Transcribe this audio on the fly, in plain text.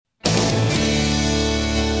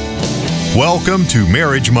Welcome to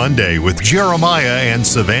Marriage Monday with Jeremiah and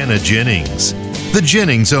Savannah Jennings. The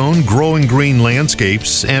Jennings own Growing Green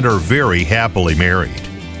Landscapes and are very happily married.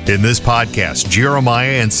 In this podcast,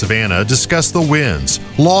 Jeremiah and Savannah discuss the wins,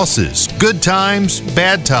 losses, good times,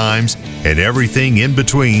 bad times, and everything in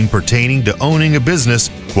between pertaining to owning a business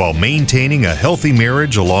while maintaining a healthy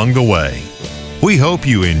marriage along the way. We hope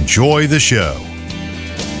you enjoy the show.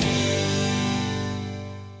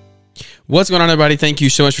 What's going on, everybody? Thank you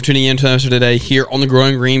so much for tuning in to us today here on the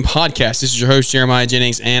Growing Green podcast. This is your host, Jeremiah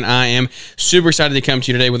Jennings, and I am super excited to come to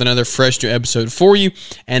you today with another fresh new episode for you.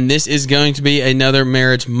 And this is going to be another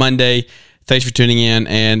Marriage Monday. Thanks for tuning in,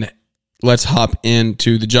 and let's hop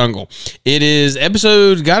into the jungle. It is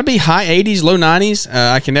episode, got to be high 80s, low 90s.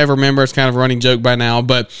 I can never remember. It's kind of a running joke by now,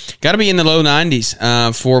 but got to be in the low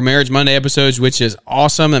 90s for Marriage Monday episodes, which is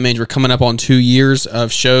awesome. That means we're coming up on 2 years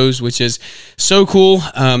of shows, which is so cool.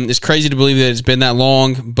 It's crazy to believe that it's been that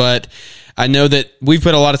long, but I know that we've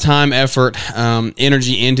put a lot of time, effort,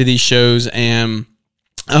 energy into these shows, and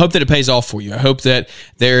I hope that it pays off for you. I hope that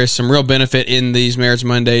there is some real benefit in these Marriage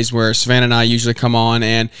Mondays where Savannah and I usually come on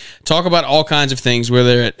and talk about all kinds of things,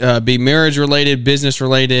 whether it be marriage related, business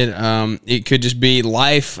related. It could just be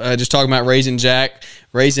life, just talking about raising Jack,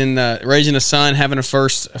 raising a son, having a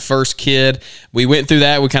first kid. We went through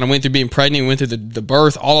that. We kind of went through being pregnant. We went through the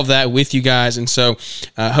birth, all of that with you guys. And so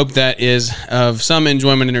I hope that is of some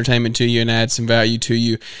enjoyment and entertainment to you and adds some value to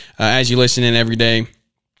you as you listen in every day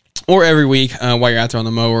or every week while you're out there on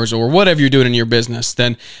the mowers or whatever you're doing in your business.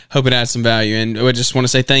 Then hope it adds some value. And I just want to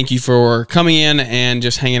say thank you for coming in and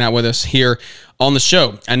just hanging out with us here on the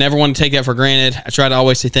show. I never want to take that for granted. I try to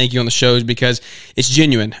always say thank you on the shows because it's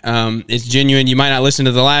genuine. It's genuine. You might not listen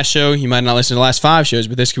to the last show. You might not listen to the last 5 shows,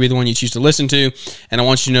 but this could be the one you choose to listen to. And I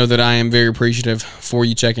want you to know that I am very appreciative for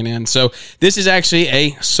you checking in. So this is actually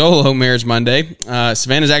a solo Marriage Monday.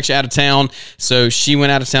 Savannah's actually out of town. So she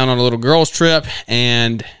went out of town on a little girls trip,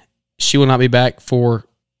 and she will not be back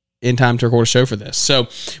in time to record a show for this. So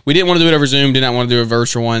we didn't want to do it over Zoom, did not want to do a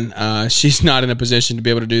virtual one. She's not in a position to be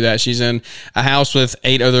able to do that. She's in a house with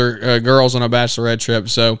 8 other girls on a bachelorette trip.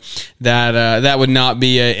 So that would not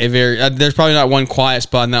be a very, there's probably not one quiet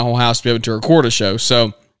spot in that whole house to be able to record a show.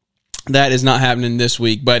 So that is not happening this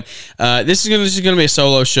week. But this is going to be a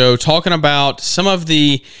solo show talking about some of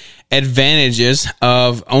the advantages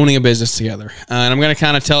of owning a business together. And I'm going to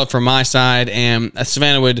kind of tell it from my side, and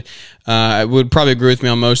Savannah would probably agree with me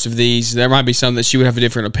on most of these. There might be some that she would have a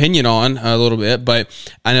different opinion on a little bit, but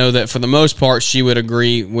I know that for the most part, she would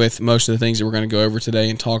agree with most of the things that we're going to go over today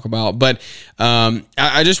and talk about. But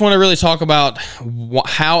I just want to really talk about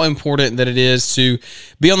how important that it is to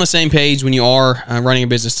be on the same page when you are running a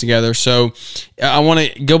business together. So I want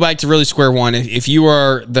to go back to really square one. If you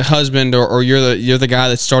are the husband or you're the guy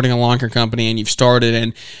that's starting a lawn care company and you've started,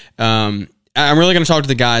 and I'm really going to talk to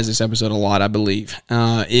the guys this episode a lot, I believe.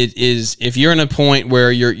 It is, if you're in a point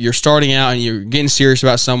where you're starting out and you're getting serious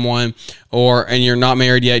about someone, and you're not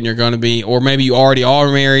married yet and you're going to be, or maybe you already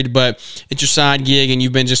are married, but it's your side gig and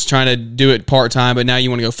you've been just trying to do it part-time, but now you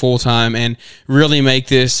want to go full-time and really make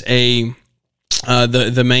this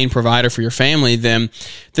the main provider for your family, then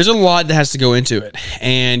there's a lot that has to go into it.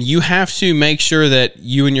 And you have to make sure that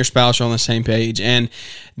you and your spouse are on the same page. And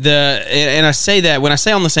I say that, when I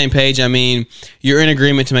say on the same page, I mean you're in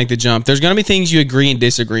agreement to make the jump. There's going to be things you agree and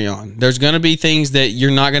disagree on. There's going to be things that you're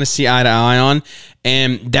not going to see eye to eye on,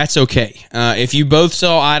 and that's okay. If you both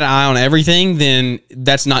saw eye to eye on everything, then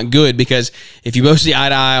that's not good, because if you both see eye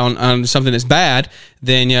to eye on something that's bad,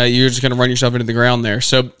 then you're just going to run yourself into the ground there.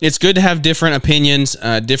 So it's good to have different opinions,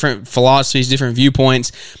 different philosophies, different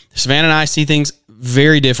viewpoints. Savannah and I see things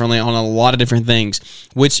very differently on a lot of different things,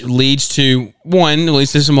 which leads to, one, it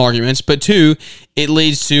leads to some arguments, but 2, it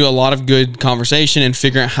leads to a lot of good conversation and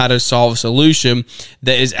figuring out how to solve a solution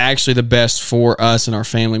that is actually the best for us and our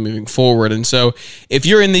family moving forward. And so if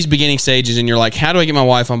you're in these beginning stages and you're like, how do I get my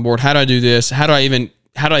wife on board? How do I do this? How do I even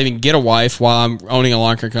get a wife while I'm owning a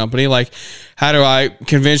lawn care company? Like, how do I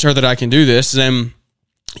convince her that I can do this? Then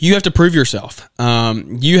you have to prove yourself.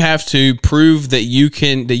 You have to prove that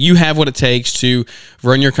you have what it takes to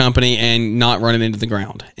run your company and not run it into the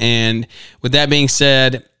ground. And with that being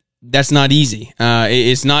said, that's not easy.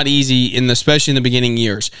 It's not easy, especially in the beginning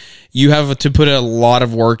years. You have to put a lot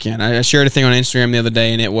of work in. I shared a thing on Instagram the other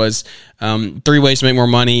day, and it was 3 ways to make more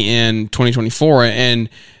money in 2024. And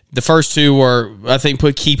the first 2 were, I think,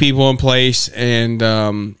 put key people in place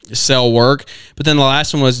and sell work. But then the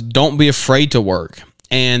last one was, don't be afraid to work.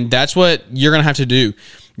 And that's what you're going to have to do.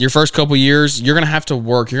 Your first couple years, you're going to have to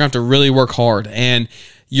work. You're going to have to really work hard. And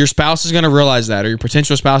your spouse is going to realize that, or your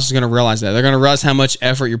potential spouse is going to realize that. They're going to realize how much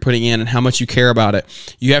effort you're putting in and how much you care about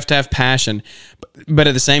it. You have to have passion. But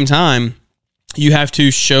at the same time, you have to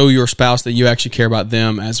show your spouse that you actually care about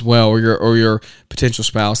them as well, or your potential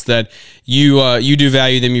spouse, that you do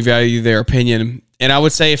value them, you value their opinion. And I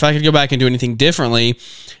would say if I could go back and do anything differently,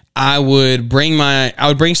 I would bring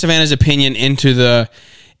Savannah's opinion into the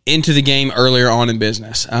game earlier on in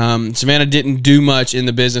business. Savannah didn't do much in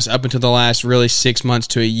the business up until the last really 6 months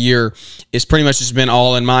to a year. It's pretty much just been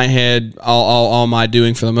all in my head, all my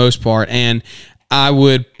doing for the most part. And I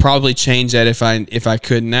would probably change that if I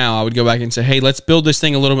could now. I would go back and say, hey, let's build this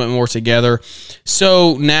thing a little bit more together.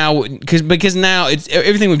 So now, because now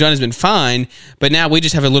everything we've done has been fine, but now we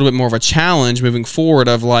just have a little bit more of a challenge moving forward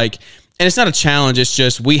of like, and it's not a challenge, it's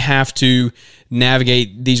just we have to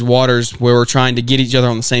navigate these waters where we're trying to get each other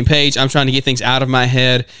on the same page. I'm trying to get things out of my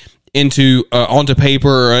head onto paper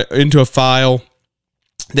or into a file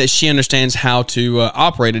that she understands how to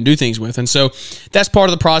operate and do things with. And so that's part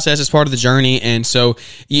of the process. It's part of the journey. And so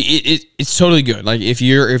it's totally good. Like if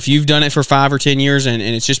you've done it for 5 or 10 years and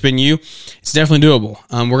it's just been you, it's definitely doable.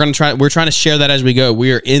 We're trying to share that as we go.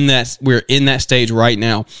 We're in that stage right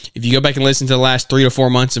now. If you go back and listen to the last 3 to 4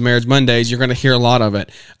 months of Marriage Mondays, you're going to hear a lot of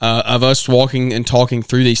it, of us walking and talking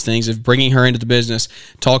through these things, of bringing her into the business,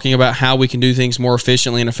 talking about how we can do things more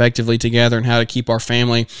efficiently and effectively together and how to keep our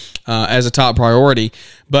family as a top priority.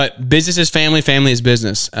 But business is family, family is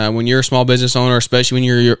business. When you're a small business owner, especially when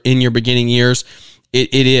you're in your beginning years,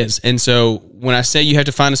 it is. And so when I say you have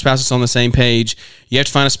to find a spouse that's on the same page, you have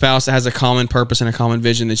to find a spouse that has a common purpose and a common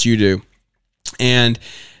vision that you do. And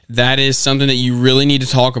that is something that you really need to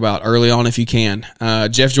talk about early on if you can.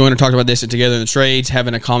 Jeff Joyner talked about this at Together in the Trades,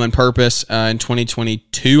 having a common purpose in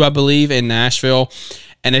 2022, I believe, in Nashville.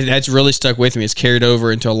 And that's really stuck with me. It's carried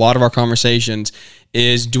over into a lot of our conversations.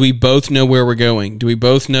 Is do we both know where we're going? Do we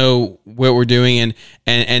both know what we're doing?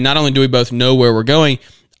 And not only do we both know where we're going,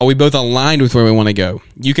 are we both aligned with where we want to go?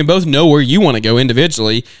 You can both know where you want to go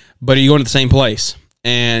individually, but are you going to the same place?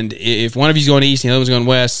 And if one of you's going east and the other one's going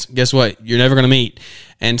west, guess what? You're never going to meet.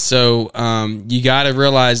 And so you got to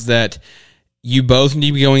realize that you both need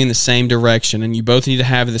to be going in the same direction, and you both need to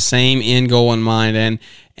have the same end goal in mind.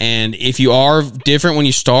 And if you are different when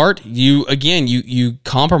you start, you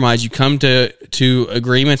compromise. You come to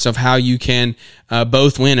agreements of how you can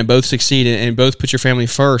both win and both succeed and both put your family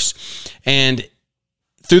first. And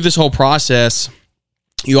through this whole process,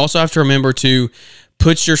 you also have to remember to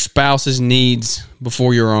put your spouse's needs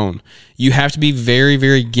before your own. You have to be very,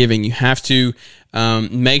 very giving. You have to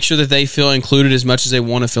make sure that they feel included as much as they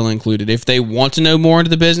want to feel included. If they want to know more into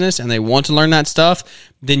the business and they want to learn that stuff,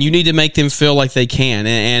 then you need to make them feel like they can.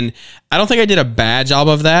 And I don't think I did a bad job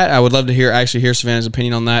of that. I would love to hear Savannah's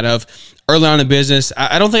opinion on that. Of early on in business,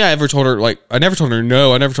 I don't think I ever told her, I never told her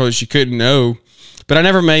no. I never told her she couldn't know, but I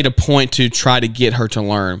never made a point to try to get her to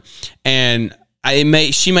learn. And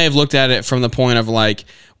she may have looked at it from the point of like,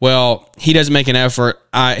 well, he doesn't make an effort.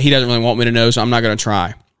 He doesn't really want me to know, so I'm not going to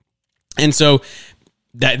try. And so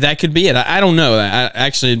that could be it. I don't know.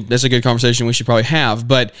 Actually, that's a good conversation we should probably have.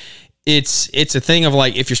 But it's a thing of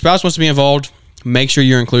like, if your spouse wants to be involved, make sure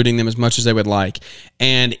you're including them as much as they would like.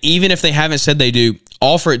 And even if they haven't said they do,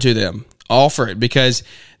 offer it to them. Offer it, because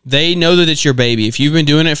they know that it's your baby. If you've been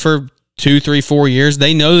doing it for 2, 3, 4 years,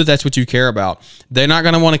 they know that that's what you care about. They're not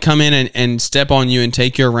going to want to come in and step on you and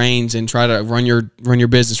take your reins and try to run your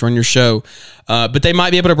business, run your show. But they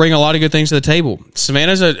might be able to bring a lot of good things to the table.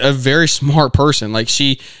 Savannah's a very smart person. Like,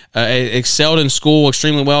 she excelled in school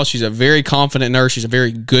extremely well. She's a very confident nurse. She's a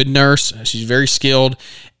very good nurse. She's very skilled,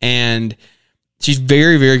 and she's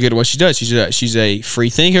very, very good at what she does. She's a free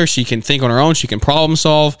thinker. She can think on her own. She can problem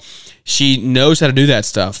solve. She knows how to do that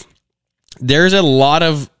stuff. There's a lot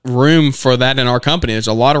of room for that in our company. There's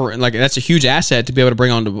a lot of, that's a huge asset to be able to bring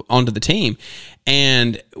onto the team.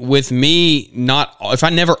 And with me, if I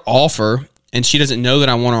never offer and she doesn't know that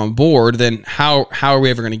I want her on board, then how are we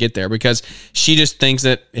ever going to get there? Because she just thinks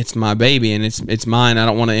that it's my baby and it's mine. I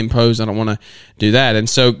don't want to impose. I don't want to do that. And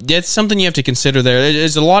so it's something you have to consider there.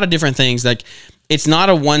 There's a lot of different things. Like, it's not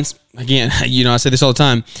again, I say this all the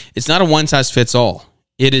time. It's not a one size fits all.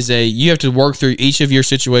 It is you have to work through each of your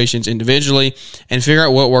situations individually and figure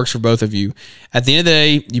out what works for both of you. At the end of the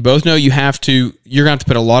day, you both know you're going to have to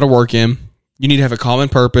put a lot of work in. You need to have a common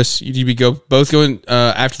purpose. You need to be both going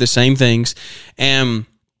after the same things. And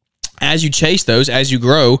as you chase those, as you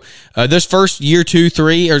grow, this first year, 2,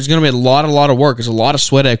 3, there's going to be a lot of work. There's a lot of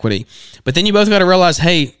sweat equity. But then you both got to realize,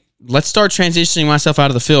 hey, let's start transitioning myself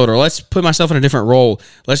out of the field, or let's put myself in a different role.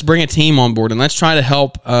 Let's bring a team on board, and let's try to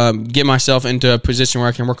help get myself into a position where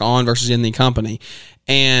I can work on versus in the company.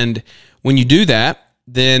 And when you do that,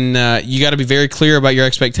 then you got to be very clear about your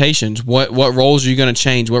expectations. What roles are you going to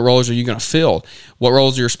change? What roles are you going to fill? What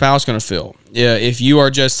roles are your spouse going to fill? If you are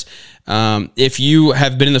just if you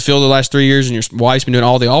have been in the field the last 3 years and your wife's been doing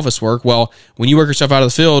all the office work, well, when you work yourself out of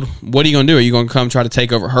the field, what are you going to do? Are you going to come try to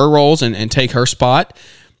take over her roles and take her spot?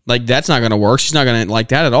 Like, that's not going to work. She's not going to like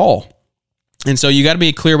that at all. And so you got to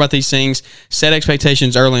be clear about these things. Set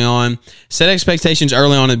expectations early on. Set expectations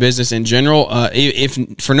early on in business in general, if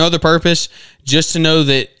for no other purpose, just to know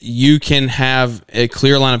that you can have a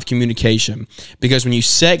clear line of communication. Because when you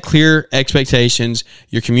set clear expectations,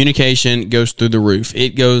 your communication goes through the roof. It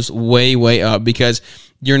goes way, way up, because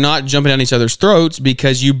you're not jumping down each other's throats,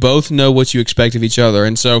 because you both know what you expect of each other.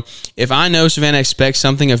 And so if I know Savannah expects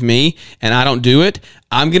something of me and I don't do it,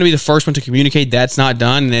 I'm going to be the first one to communicate that's not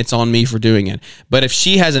done, and it's on me for doing it. But if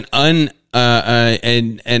she has an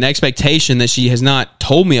expectation that she has not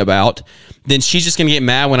told me about, then she's just going to get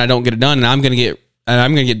mad when I don't get it done, and I'm going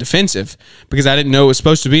to get defensive because I didn't know it was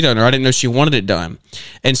supposed to be done, or I didn't know she wanted it done.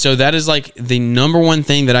 And so that is like the number one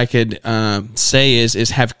thing that I could say is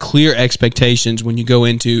have clear expectations when you go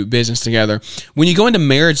into business together. When you go into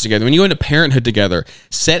marriage together, when you go into parenthood together,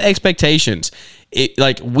 set expectations.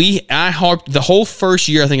 The whole first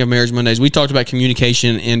year, I think, of Marriage Mondays, we talked about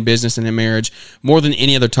communication in business and in marriage more than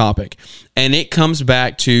any other topic. And it comes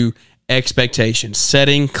back to expectations,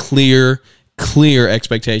 setting clear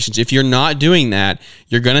expectations. If you're not doing that,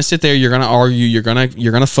 you're going to sit there, you're going to argue, you're going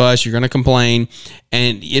to fuss, you're going to complain,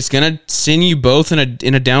 and it's going to send you both in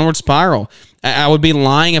a downward spiral. I would be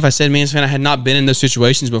lying if I said me and Savannah had not been in those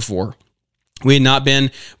situations before. We had not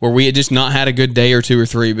been where we had just not had a good day or two or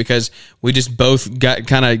three, because we just both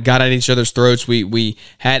got at each other's throats. We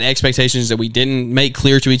had expectations that we didn't make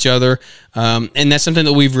clear to each other. And that's something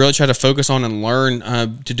that we've really tried to focus on and learn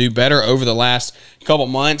to do better over the last couple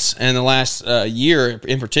months and the last year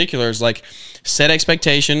in particular, is like set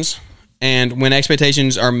expectations. And when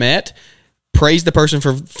expectations are met, praise the person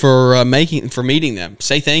for meeting them.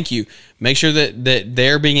 Say thank you. Make sure that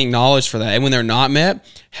they're being acknowledged for that. And when they're not met,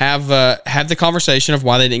 have the conversation of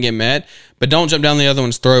why they didn't get met, but don't jump down the other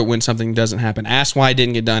one's throat when something doesn't happen. Ask why it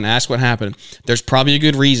didn't get done. Ask what happened. There's probably a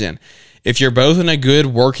good reason. If you're both in a good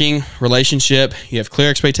working relationship, you have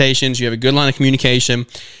clear expectations, you have a good line of communication,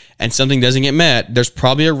 and something doesn't get met, there's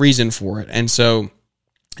probably a reason for it. And so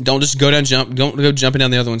don't go jumping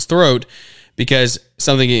down the other one's throat because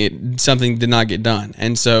something did not get done.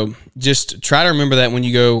 And so just try to remember that when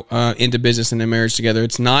you go into business and in marriage together.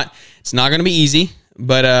 It's not going to be easy,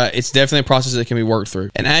 but it's definitely a process that can be worked through.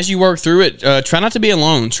 And as you work through it, try not to be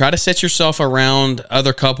alone. Try to set yourself around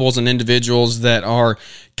other couples and individuals that are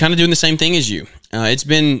kind of doing the same thing as you. It's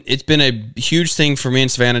been a huge thing for me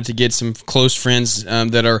and Savannah to get some close friends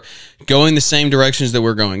that are going the same directions that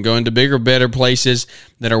we're going to bigger, better places,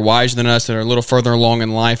 that are wiser than us, that are a little further along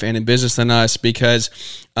in life and in business than us, because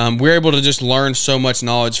we're able to just learn so much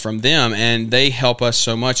knowledge from them, and they help us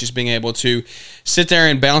so much, just being able to sit there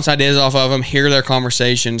and bounce ideas off of them, hear their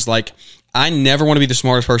conversations. Like, I never want to be the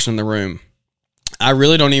smartest person in the room. I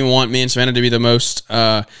really don't even want me and Savannah to be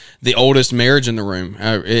the oldest marriage in the room,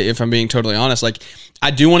 if I'm being totally honest. Like,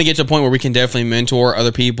 I do want to get to a point where we can definitely mentor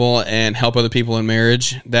other people and help other people in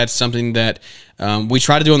marriage. That's something that we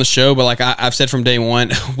try to do on the show, but like I've said from day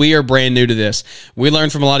one, we are brand new to this. We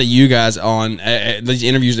learned from a lot of you guys on these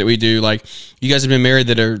interviews that we do. Like, you guys have been married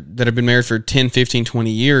that have been married for 10, 15,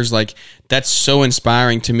 20 years. Like, that's so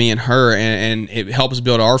inspiring to me and her, and it helps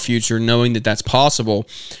build our future knowing that that's possible.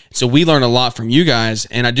 So we learn a lot from you guys,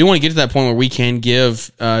 and I do want to get to that point where we can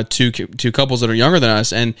give to couples that are younger than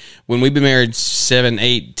us. And when we've been married 7,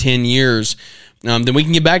 8, 10 years, then we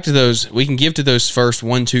can get back to those. We can give to those first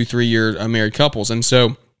 1, 2, 3 year married couples. And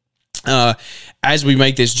so, as we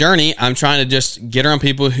make this journey, I'm trying to just get around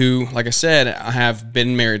people who, like I said, have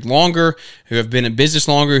been married longer, who have been in business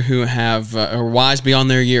longer, who are wise beyond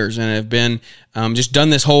their years, and have been just done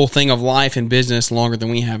this whole thing of life and business longer than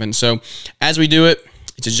we have. And so, as we do it,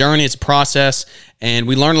 it's a journey, it's a process, and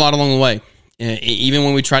we learn a lot along the way. Even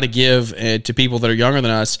when we try to give to people that are younger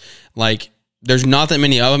than us, like, there's not that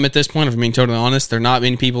many of them at this point, if I'm being totally honest. There are not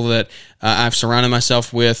many people that I've surrounded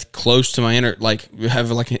myself with close to my inner, like,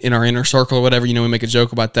 have like in our inner circle or whatever. You know, we make a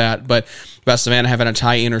joke about that, but about Savannah having a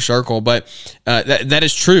tight inner circle. But that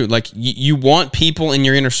is true. Like, you want people in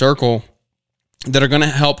your inner circle that are going to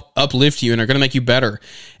help uplift you and are going to make you better.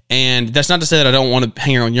 And that's not to say that I don't want to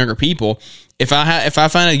hang around younger people. If I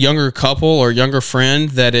find a younger couple or younger friend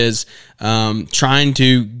that is trying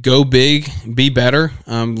to go big, be better,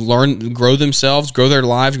 learn, grow themselves, grow their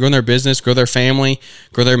lives, grow their business, grow their family,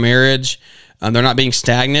 grow their marriage, they're not being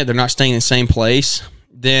stagnant, they're not staying in the same place,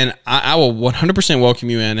 then I will 100% welcome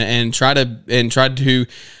you in and try to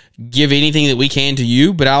give anything that we can to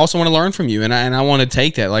you. But I also want to learn from you, and I want to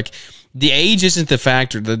take that. Like, the age isn't the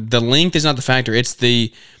factor. The length is not the factor. It's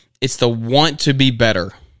the want to be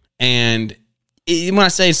better. And when I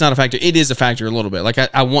say it's not a factor, it is a factor a little bit. Like,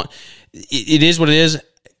 I want, it is what it is.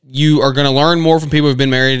 You are going to learn more from people who've been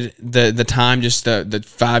married the time, just the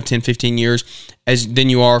 5, 10, 15 years than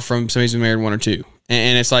you are from somebody who's been married 1 or 2.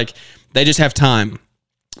 And it's like, they just have time.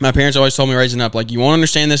 My parents always told me raising up, like, you won't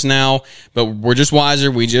understand this now, but we're just wiser.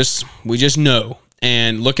 We just know.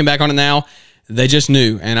 And looking back on it now, they just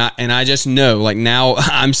knew. And I just know, like, now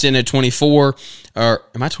I'm sitting at 24, or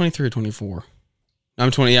am I 23 or 24? I'm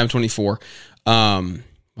 20. Yeah, I'm 24. Well,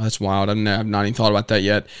 that's wild. I've not even thought about that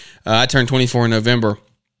yet. I turned 24 in November.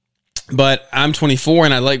 But I'm 24,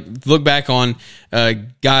 and I look back on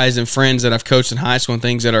guys and friends that I've coached in high school and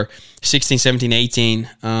things that are 16, 17, 18,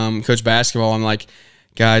 coach basketball. I'm like,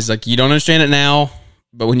 guys, like, you don't understand it now,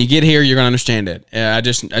 but when you get here, you're going to understand it. I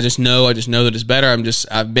just know that it's better.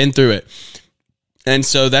 I've been through it. And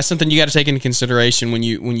so that's something you got to take into consideration when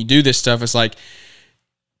you do this stuff. It's like,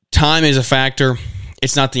 time is a factor.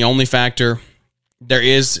 It's not the only factor. There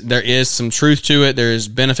is some truth to it. There is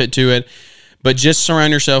benefit to it. But just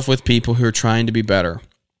surround yourself with people who are trying to be better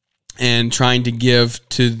and trying to give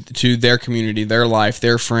to their community, their life,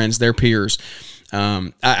 their friends, their peers.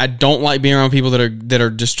 I don't like being around people that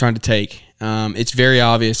are just trying to take. It's very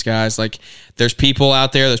obvious, guys. Like, there's people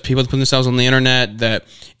out there, there's people that put themselves on the internet that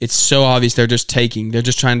it's so obvious they're just taking. They're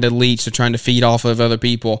just trying to leech. They're trying to feed off of other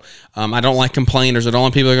people. I don't like complainers. I don't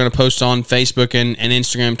want people that are going to post on Facebook and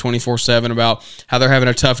Instagram 24/7 about how they're having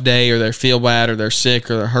a tough day, or they feel bad, or they're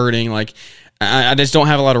sick, or they're hurting. Like, I just don't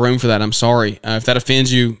have a lot of room for that. I'm sorry. If that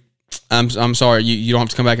offends you, I'm sorry. You don't have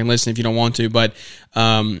to come back and listen if you don't want to. But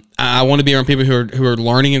I want to be around people who are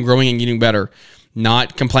learning and growing and getting better,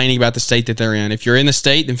 not complaining about the state that they're in. If you're in the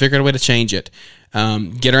state, then figure out a way to change it.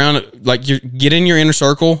 Get around, like, get in your inner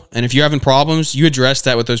circle, and if you're having problems, you address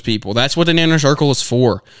that with those people. That's what an inner circle is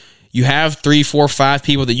for. You have 3, 4, 5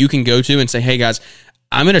 people that you can go to and say, hey, guys,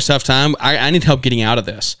 I'm in a tough time. I need help getting out of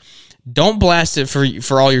this. Don't blast it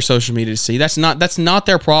for all your social media to see. That's not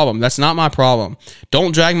their problem. That's not my problem.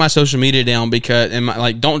 Don't drag my social media down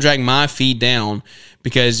don't drag my feed down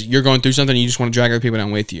because you're going through something and you just want to drag other people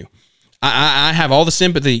down with you. I have all the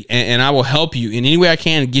sympathy, and I will help you in any way I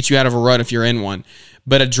can to get you out of a rut if you're in one.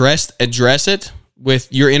 But address it with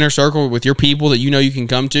your inner circle, with your people that you know you can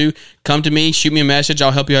come to. Come to me, shoot me a message.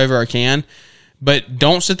 I'll help you however I can. But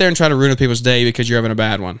don't sit there and try to ruin people's day because you're having a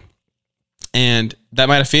bad one. And that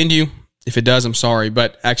might offend you. If it does, I'm sorry.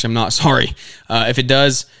 But actually, I'm not sorry. If it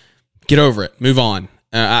does, get over it. Move on.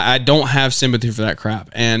 I don't have sympathy for that crap.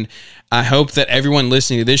 And I hope that everyone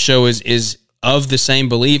listening to this show is of the same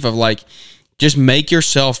belief of, like, just make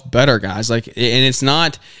yourself better, guys. Like, and it's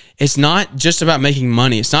not just about making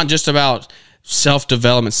money. It's not just about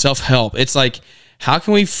self-development, self-help. It's like, how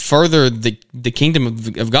can we further the kingdom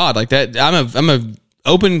of God? Like that. I'm a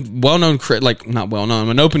open, well-known, like, not well-known, I'm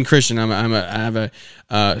an open Christian. I have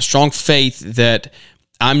a strong faith that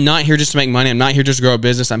I'm not here just to make money. I'm not here just to grow a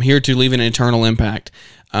business. I'm here to leave an eternal impact.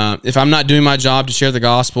 If I'm not doing my job to share the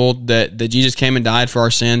gospel, that Jesus came and died for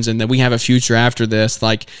our sins and that we have a future after this,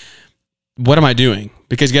 like, what am I doing?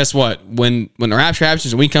 Because guess what? When the rapture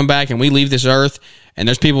happens and we come back and we leave this earth and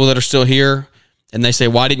there's people that are still here and they say,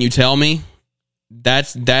 why didn't you tell me?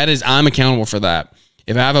 I'm accountable for that.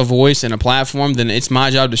 If I have a voice and a platform, then it's my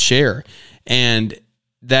job to share. And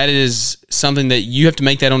that is something that you have to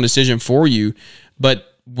make that own decision for you. But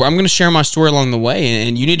I'm going to share my story along the way,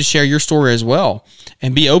 and you need to share your story as well.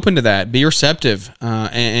 And be open to that. Be receptive.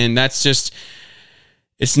 And that's just,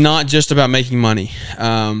 it's not just about making money.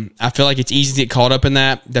 I feel like it's easy to get caught up in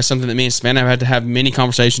that. That's something that me and Savannah have had to have many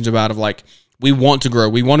conversations about, of like, we want to grow.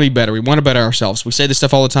 We want to be better. We want to better ourselves. We say this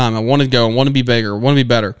stuff all the time. I want to go. I want to be bigger. I want to be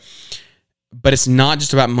better. But it's not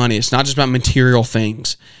just about money. It's not just about material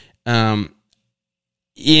things.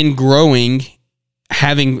 In growing,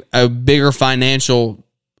 having a bigger financial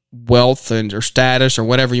wealth or status or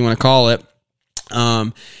whatever you want to call it,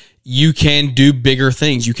 you can do bigger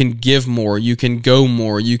things. You can give more. You can go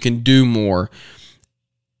more. You can do more.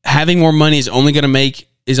 Having more money is only going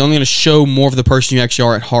to show more of the person you actually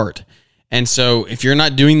are at heart. And so if you're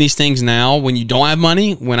not doing these things now, when you don't have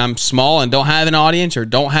money, when I'm small and don't have an audience or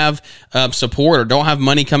don't have support or don't have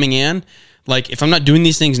money coming in, like, if I'm not doing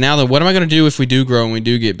these things now, then what am I going to do if we do grow and we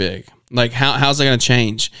do get big? Like, how's that going to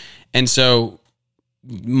change? And so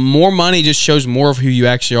more money just shows more of who you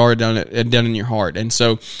actually are done in your heart. And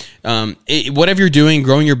so whatever you're doing,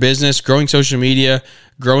 growing your business, growing social media,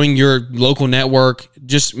 growing your local network,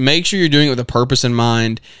 just make sure you're doing it with a purpose in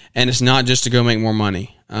mind, and it's not just to go make more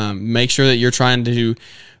money. Make sure that you're trying to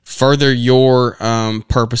further your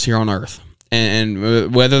purpose here on earth.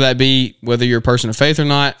 And whether you're a person of faith or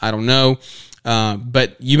not, I don't know.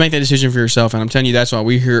 But you make that decision for yourself, and I'm telling you, that's why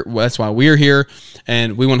we're here. That's why we're here,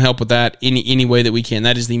 and we want to help with that any way that we can.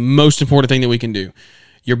 That is the most important thing that we can do.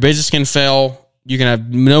 Your business can fail. You can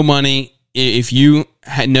have no money. If you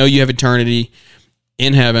know you have eternity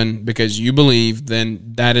in heaven because you believe,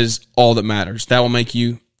 then that is all that matters. That will make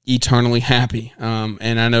you eternally happy.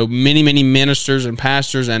 And I know many ministers and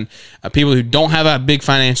pastors and people who don't have a big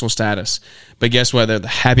financial status, but guess what? They're the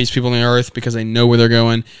happiest people on the earth because they know where they're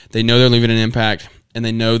going. They know they're leaving an impact, and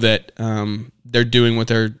they know that they're doing what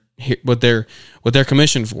they're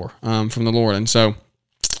commissioned for from the Lord. And so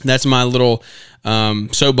that's my little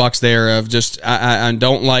soapbox there of just I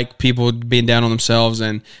don't like people being down on themselves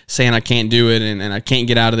and saying I can't do it and I can't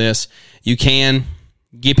get out of this. You can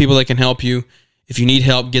get people that can help you. If you need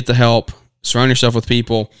help, get the help. Surround yourself with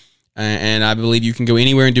people, and I believe you can go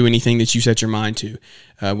anywhere and do anything that you set your mind to.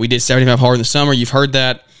 We did 75 Hard in the summer. You've heard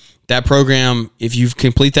that program. If you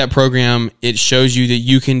complete that program, it shows you that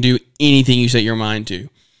you can do anything you set your mind to.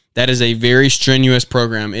 That is a very strenuous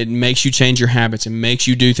program. It makes you change your habits. It makes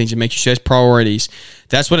you do things. It makes you set priorities.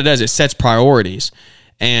 That's what it does. It sets priorities.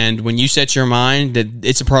 And when you set your mind that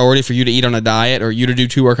it's a priority for you to eat on a diet, or you to do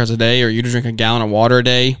 2 workouts a day, or you to drink a gallon of water a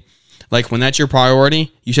day, like when that's your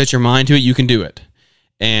priority, you set your mind to it, you can do it.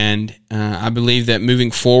 And I believe that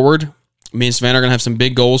moving forward, me and Savannah are going to have some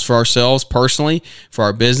big goals for ourselves personally, for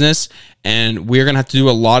our business, and we're going to have to do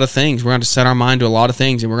a lot of things. We're going to have to set our mind to a lot of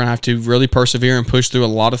things, and we're going to have to really persevere and push through a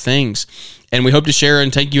lot of things. And we hope to share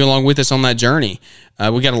and take you along with us on that journey.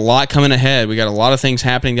 We got a lot coming ahead. We got a lot of things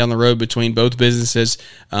happening down the road between both businesses,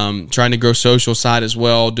 trying to grow social side as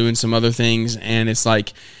well, doing some other things, and it's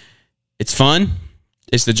fun.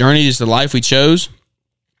 It's the journey. It's the life we chose,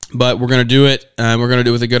 but we're going to do it. We're going to do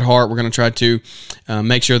it with a good heart. We're going to try to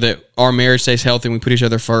make sure that our marriage stays healthy and we put each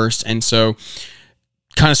other first. And so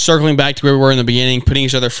kind of circling back to where we were in the beginning, putting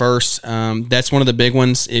each other first, that's one of the big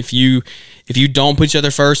ones. If you don't put each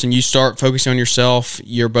other first and you start focusing on yourself,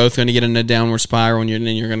 you're both going to get in a downward spiral, and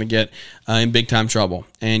then you're going to get in big time trouble.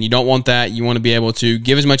 And you don't want that. You want to be able to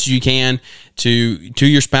give as much as you can to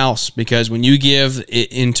your spouse, because when you give,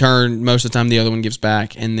 in turn, most of the time the other one gives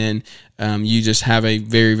back, and then you just have a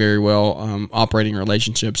very, very well operating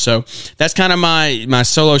relationship. So that's kind of my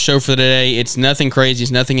solo show for today. It's nothing crazy.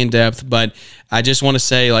 It's nothing in depth, but I just want to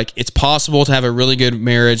say, it's possible to have a really good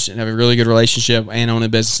marriage and have a really good relationship and own a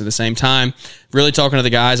business at the same time. Really talking to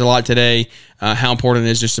the guys a lot today, how important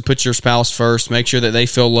it is just to put your spouse first, make sure that they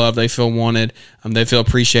feel loved, they feel wanted, they feel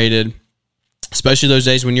appreciated. Especially those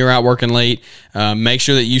days when you're out working late, make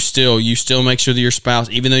sure that you still make sure that your spouse,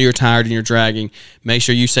 even though you're tired and you're dragging, make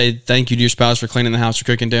sure you say thank you to your spouse for cleaning the house or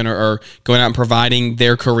cooking dinner or going out and providing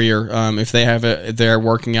their career. If they're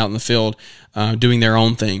working out in the field, doing their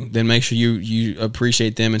own thing, then make sure you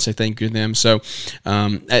appreciate them and say thank you to them. So,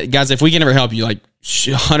 guys, if we can ever help you,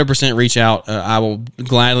 100% reach out. I will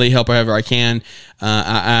gladly help however I can.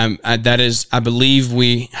 I believe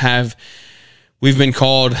we've been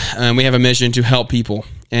called, and we have a mission to help people,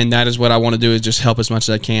 and that is what I want to do, is just help as much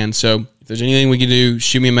as I can. So if there's anything we can do,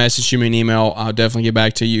 shoot me a message, shoot me an email. I'll definitely get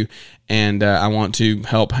back to you, and I want to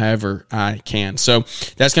help however I can. So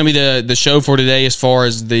that's going to be the show for today as far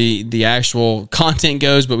as the actual content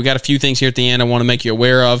goes, but we got a few things here at the end I want to make you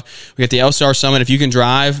aware of. We got the LCR Summit. If you can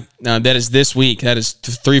drive, that is this week. That is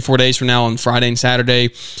 3-4 days from now on Friday and Saturday,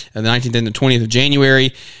 the 19th and the 20th of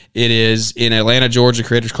January. It is in Atlanta, Georgia,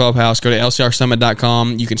 Creators Clubhouse. Go to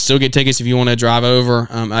lcrsummit.com. You can still get tickets if you want to drive over.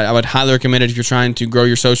 I would highly recommend it if you're trying to grow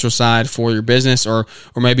your social side for your business, or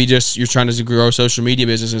maybe just you're trying to grow a social media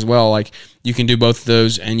business as well. You can do both of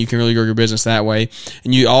those, and you can really grow your business that way.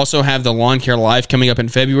 And you also have the Lawn Care Live coming up in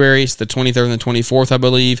February. It's the 23rd and the 24th, I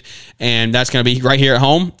believe, and that's going to be right here at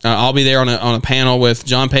home. I'll be there on a panel with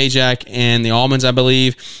John Pajak and the Almonds, I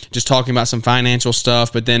believe, just talking about some financial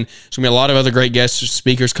stuff. But then there's going to be a lot of other great guest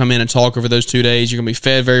speakers come in and talk over those 2 days. You're going to be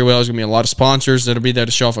fed very well. There's going to be a lot of sponsors that'll be there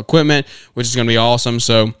to show off equipment, which is going to be awesome.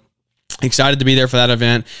 So Excited to be there for that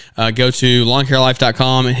event. Go to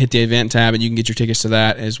lawncarelife.com and hit the event tab, and you can get your tickets to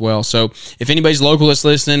that as well. So if anybody's local that's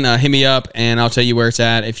listening, hit me up, and I'll tell you where it's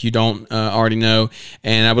at if you don't already know.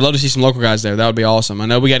 And I would love to see some local guys there. That would be awesome. I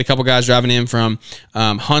know we got a couple guys driving in from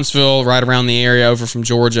Huntsville, right around the area, over from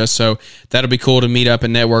Georgia. So that'll be cool to meet up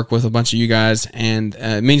and network with a bunch of you guys, and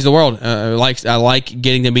it means the world. I like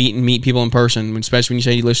getting to meet people in person, especially when you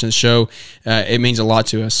say you listen to the show. It means a lot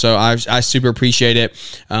to us. So I super appreciate it.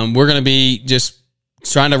 We're going to be just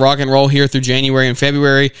trying to rock and roll here through January and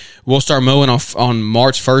February. We'll start mowing off on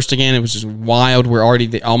March 1st again. It was just wild. We're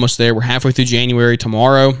already almost there. We're halfway through January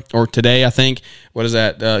tomorrow, or today, I think. What is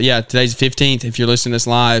that? Today's the 15th if you're listening to this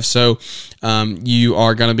live. So you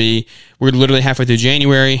are going to be, we're literally halfway through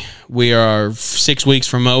January. We are 6 weeks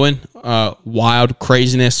from mowing. Wild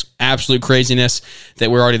craziness, absolute craziness that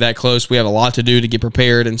we're already that close. We have a lot to do to get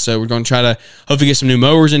prepared, and so we're going to try to hopefully get some new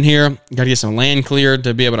mowers in here. Got to get some land cleared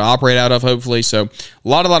to be able to operate out of, hopefully. So a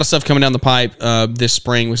lot of stuff coming down the pipe this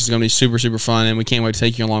spring, which is going to be super, super fun, and we can't wait to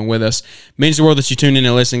take you along with us. It means the world that you tune in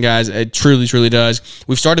and listen, guys. It truly, truly does.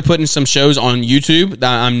 We've started putting some shows on YouTube.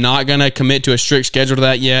 I'm not going to commit to a strict schedule to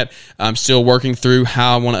that yet. I'm still working through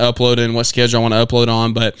how I want to upload and what schedule I want to upload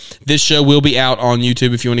on, but this show will be out on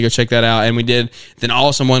YouTube if you want to go check that out. And we did an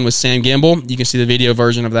awesome one with Sam Gimbel. You can see the video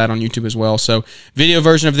version of that on YouTube as well. So video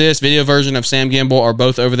version of this, video version of Sam Gimbel are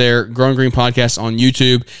both over there, Growing Green Podcast on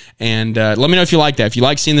YouTube. And let me know if you like that. If you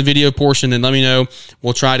like seeing the video portion, then let me know.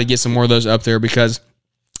 We'll try to get some more of those up there because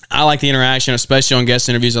I like the interaction, especially on guest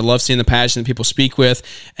interviews. I love seeing the passion that people speak with.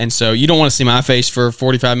 And so you don't want to see my face for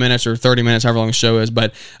 45 minutes or 30 minutes, however long the show is.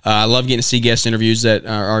 But I love getting to see guest interviews that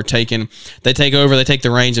are taken. They take over, they take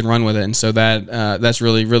the reins and run with it. And so that's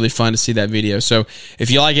really, really fun to see that video. So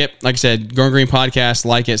if you like it, like I said, Growing Green Podcast,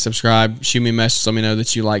 like it, subscribe, shoot me a message, let me know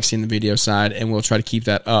that you like seeing the video side, and we'll try to keep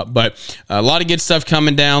that up. But a lot of good stuff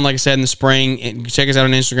coming down, like I said, in the spring. And check us out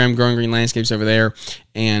on Instagram, Growing Green Landscapes over there.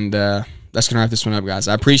 And that's going to wrap this one up, guys.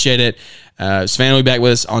 I appreciate it. Savannah will be back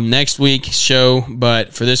with us on next week's show,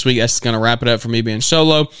 but for this week, that's going to wrap it up for me being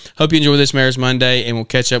solo. Hope you enjoy this Marriage Monday, and we'll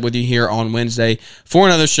catch up with you here on Wednesday for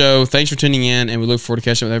another show. Thanks for tuning in, and we look forward to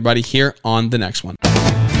catching up with everybody here on the next one.